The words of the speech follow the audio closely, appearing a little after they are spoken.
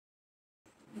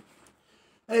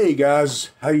Hey guys,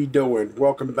 how you doing?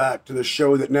 Welcome back to the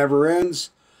show that never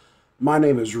ends. My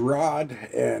name is Rod,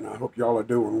 and I hope y'all are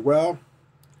doing well.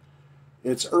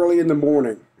 It's early in the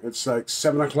morning. It's like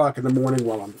 7 o'clock in the morning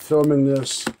while I'm filming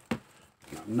this.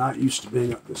 I'm not used to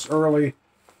being up this early.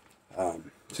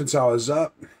 Since I was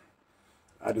up,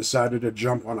 I decided to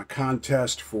jump on a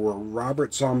contest for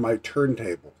Roberts on My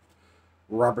Turntable.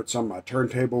 Roberts on My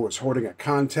Turntable is holding a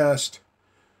contest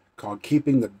called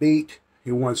Keeping the Beat.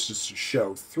 He wants us to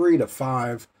show 3 to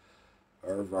 5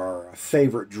 of our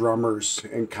favorite drummers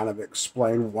and kind of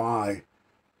explain why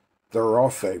they're all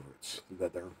favorites,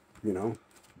 that they're,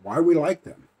 why we like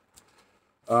them.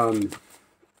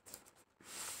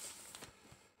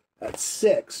 At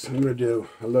 6, I'm going to do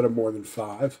a little more than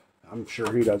 5. I'm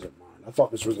sure he doesn't mind. I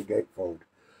thought this was a gatefold.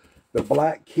 The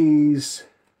Black Keys,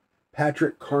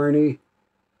 Patrick Carney.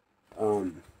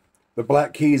 The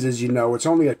Black Keys, as you know, it's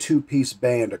only a 2-piece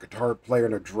band, a guitar player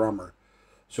and a drummer.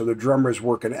 So the drummer's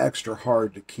working extra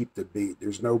hard to keep the beat.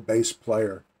 There's no bass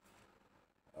player.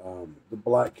 The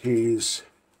Black Keys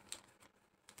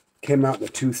came out in the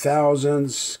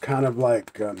 2000s, kind of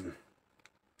like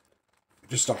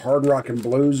just a hard rock and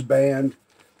blues band.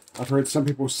 I've heard some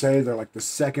people say they're like the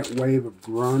second wave of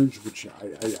grunge, which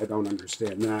I don't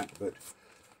understand that, but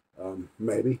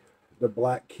maybe. The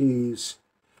Black Keys,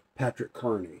 Patrick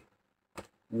Carney.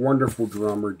 Wonderful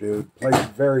drummer, dude. Plays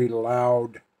very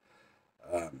loud,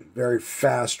 very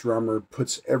fast drummer,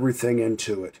 puts everything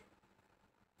into it.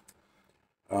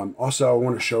 Also, I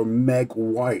want to show Meg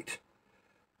White,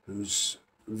 who's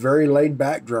a very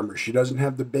laid-back drummer. She doesn't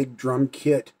have the big drum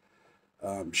kit.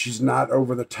 She's not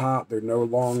over the top. There are no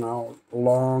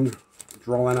long,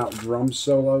 drawn-out drum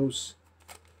solos.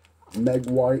 Meg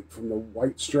White from the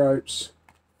White Stripes.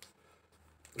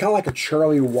 Kind of like a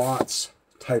Charlie Watts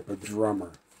type of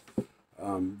drummer.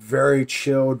 Very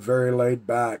chilled, very laid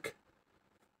back,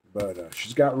 but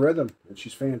she's got rhythm and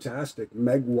she's fantastic.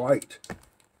 Meg White.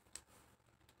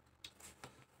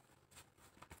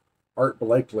 Art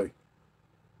Blakely.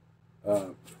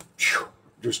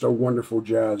 Just a wonderful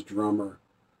jazz drummer.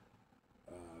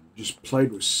 Just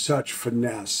played with such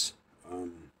finesse.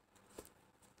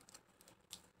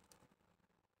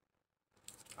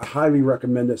 I highly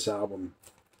recommend this album.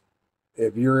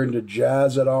 If you're into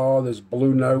jazz at all, this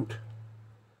Blue Note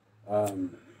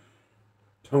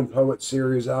Tone Poet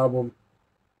series album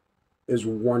is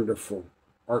wonderful.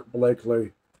 Art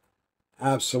Blakely,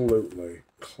 absolutely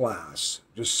class.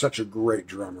 Just such a great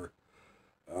drummer.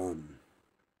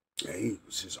 He's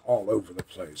just all over the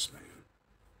place, man.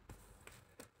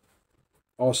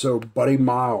 Also, Buddy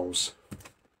Miles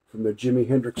from the Jimi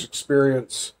Hendrix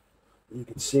Experience. You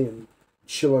can see him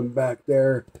chilling back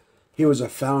there. He was a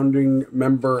founding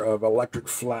member of Electric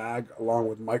Flag, along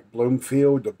with Mike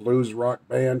Bloomfield, the blues rock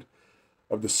band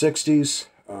of the 60s.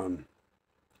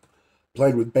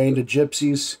 Played with Band of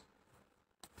Gypsies.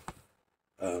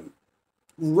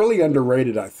 Really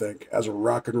underrated, I think, as a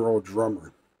rock and roll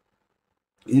drummer.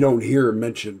 You don't hear him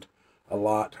mentioned a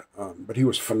lot, but he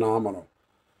was phenomenal.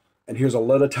 And here's a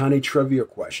little tiny trivia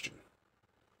question.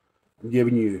 I'm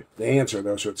giving you the answer,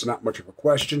 though, so it's not much of a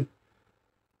question.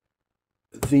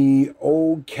 The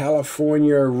old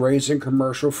California raisin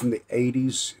commercial from the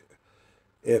 80s,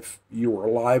 if you were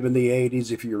alive in the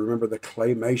 80s, if you remember the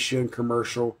claymation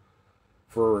commercial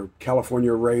for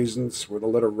California raisins, where the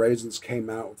little raisins came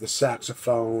out with a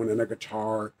saxophone and a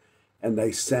guitar, and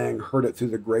they sang Heard It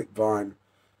Through the Grapevine.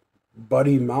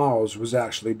 Buddy Miles was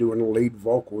actually doing lead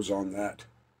vocals on that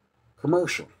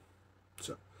commercial.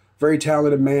 So, very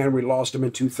talented man. We lost him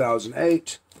in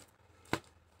 2008.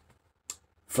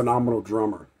 Phenomenal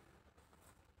drummer.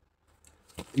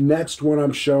 Next one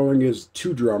I'm showing is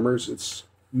 2 drummers. It's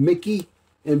Mickey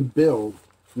and Bill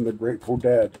from the Grateful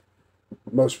Dead.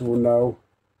 Most people know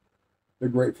the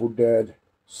Grateful Dead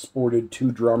sported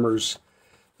 2 drummers.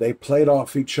 They played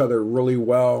off each other really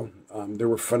well. They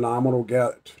were phenomenal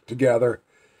together.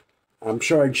 I'm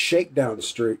showing Shakedown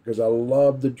Street because I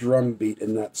love the drum beat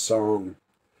in that song.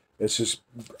 It's just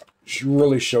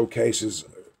really showcases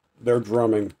their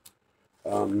drumming.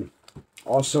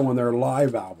 Also on their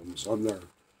live albums, on their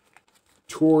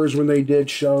tours when they did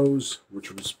shows,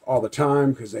 which was all the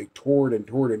time because they toured and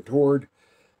toured and toured,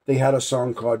 they had a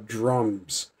song called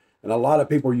Drums. And a lot of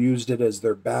people used it as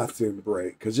their bathroom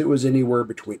break because it was anywhere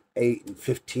between 8 and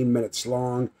 15 minutes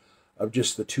long of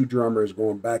just the 2 drummers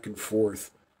going back and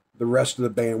forth. The rest of the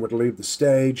band would leave the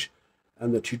stage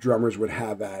and the 2 drummers would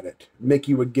have at it.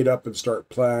 Mickey would get up and start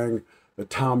playing the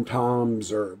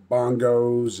tom-toms or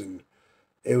bongos, and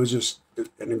it was just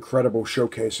an incredible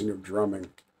showcasing of drumming.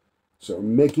 So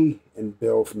Mickey and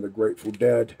Bill from the Grateful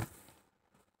Dead.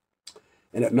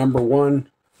 And at number 1,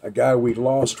 a guy we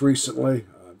lost recently,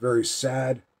 very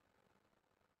sad.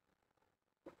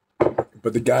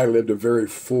 But the guy lived a very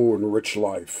full and rich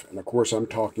life. And of course, I'm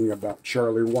talking about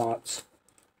Charlie Watts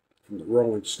from the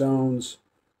Rolling Stones.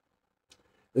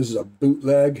 This is a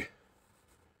bootleg,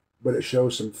 but it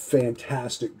shows some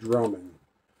fantastic drumming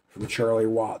from Charlie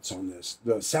Watts on this.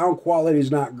 The sound quality is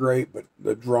not great, but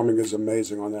the drumming is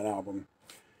amazing on that album.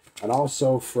 And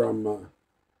also from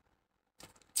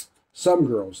Some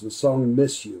Girls, the song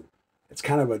Miss You. It's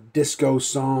kind of a disco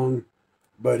song,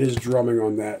 but his drumming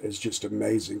on that is just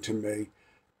amazing to me.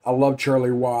 I love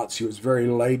Charlie Watts. He was very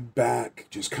laid back,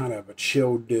 just kind of a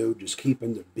chill dude, just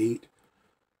keeping the beat.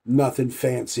 Nothing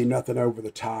fancy, nothing over the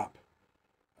top,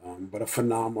 but a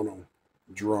phenomenal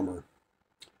drummer.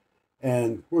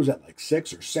 And what was that, like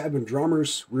 6 or 7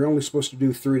 drummers? We're only supposed to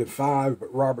do 3 to 5,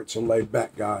 but Robert's a laid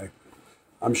back guy.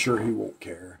 I'm sure he won't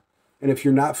care. And if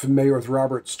you're not familiar with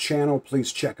Robert's channel,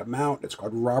 please check him out. It's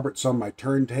called Robert's on My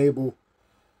Turntable.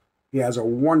 He has a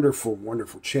wonderful,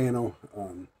 wonderful channel.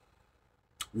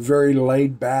 Very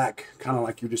laid back, kind of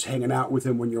like you're just hanging out with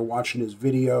him when you're watching his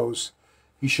videos.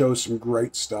 He shows some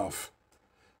great stuff.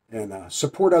 And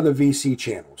support other VC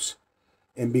channels.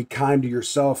 And be kind to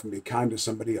yourself and be kind to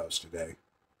somebody else today.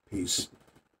 Peace.